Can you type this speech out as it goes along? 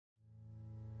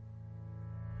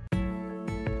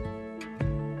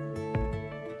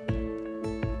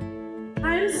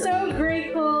I'm so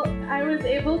grateful I was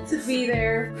able to be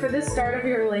there for the start of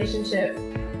your relationship.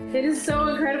 It is so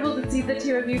incredible to see the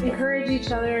two of you encourage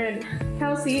each other. And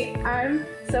Kelsey, I'm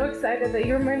so excited that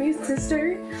you're my new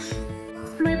sister.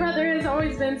 My brother has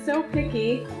always been so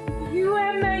picky. You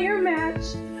have met your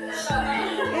match.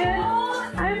 And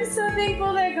I'm so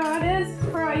thankful that God has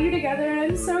brought you together. And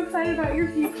I'm so excited about your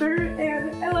future.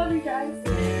 And I love you guys.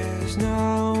 There's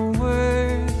no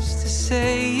words to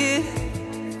say it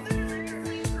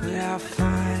without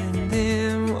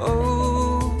finding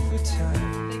over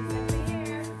time.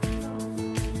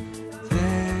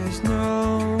 There's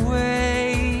no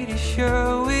way to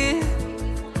show it,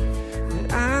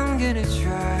 but I'm gonna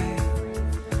try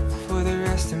for the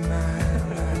rest of my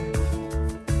life.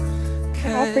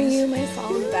 I offer you my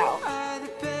solemn vow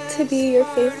to be your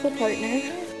faithful partner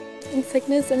in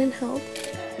sickness and in health,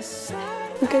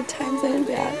 in good times and in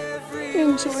bad,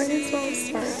 in joy as well as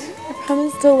sorrow. I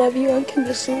promise to love you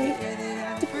unconditionally,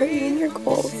 support you in your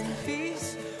goals,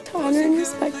 to honor and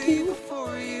respect you,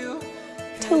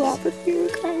 to laugh with you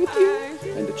and cry with you,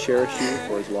 and to cherish you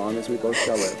for as long as we both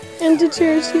shall live. and to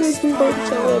cherish you as we both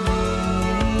shall live.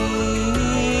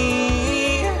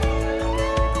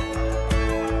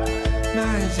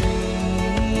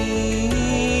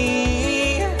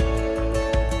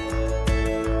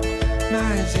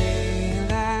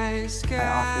 I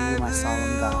offer you my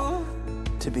solemn vow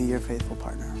to be your faithful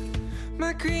partner.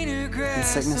 In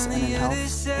sickness and in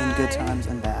health, in good times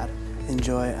and bad, in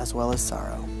joy as well as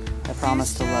sorrow. I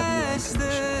promise to love you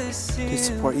unconditionally, to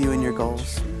support you in your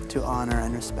goals, to honor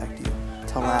and respect you,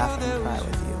 to laugh and cry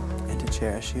with you, and to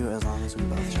cherish you as long as we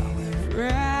both shall live.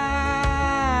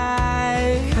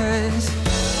 Right, 'cause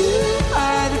you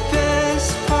are the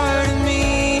best part of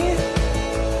me.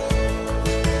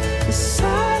 The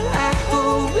side I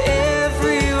hope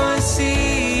everyone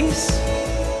sees.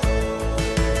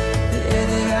 The air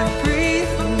that I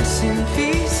breathe was in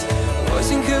peace,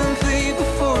 wasn't complete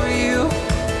before you.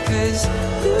 'Cause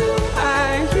you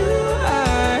are the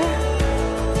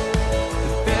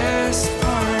best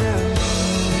part of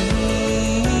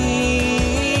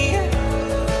me.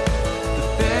 The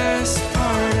best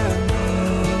part of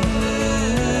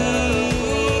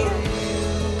me.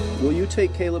 Will you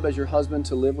take Caleb as your husband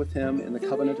to live with him in the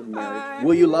covenant of marriage?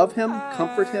 Will you love him,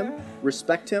 comfort him,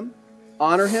 respect him,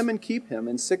 honor him, and keep him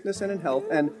in sickness and in health,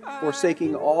 and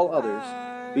forsaking all others?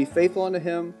 Be faithful unto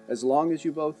him as long as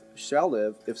you both shall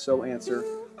live. If so, answer,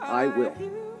 I will.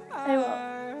 I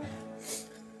will.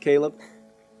 Caleb,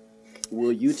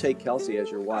 will you take Kelsey as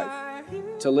your wife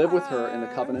to live with her in the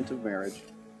covenant of marriage?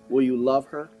 Will you love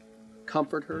her,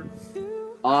 comfort her,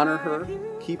 honor her,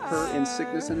 keep her in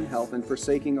sickness and in health, and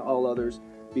forsaking all others,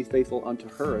 be faithful unto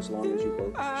her as long as you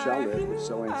both shall live? If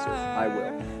so, answer, I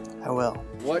will. I will.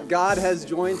 What God has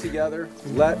joined together,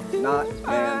 let not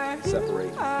man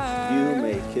separate. You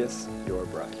may kiss your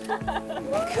bride.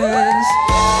 'Cause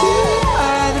you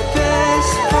are the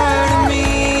best part of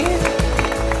me.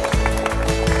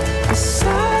 The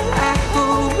side I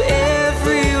hope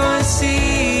everyone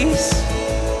sees.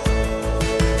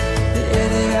 The air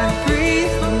that I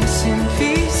breathe was in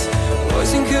peace,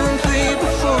 wasn't complete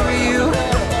before you.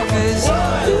 'Cause you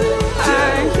are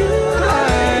the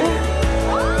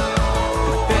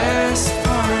best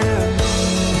part of me.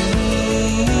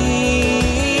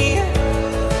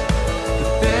 The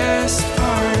best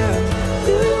part of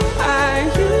you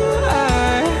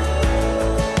are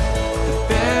the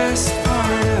best part.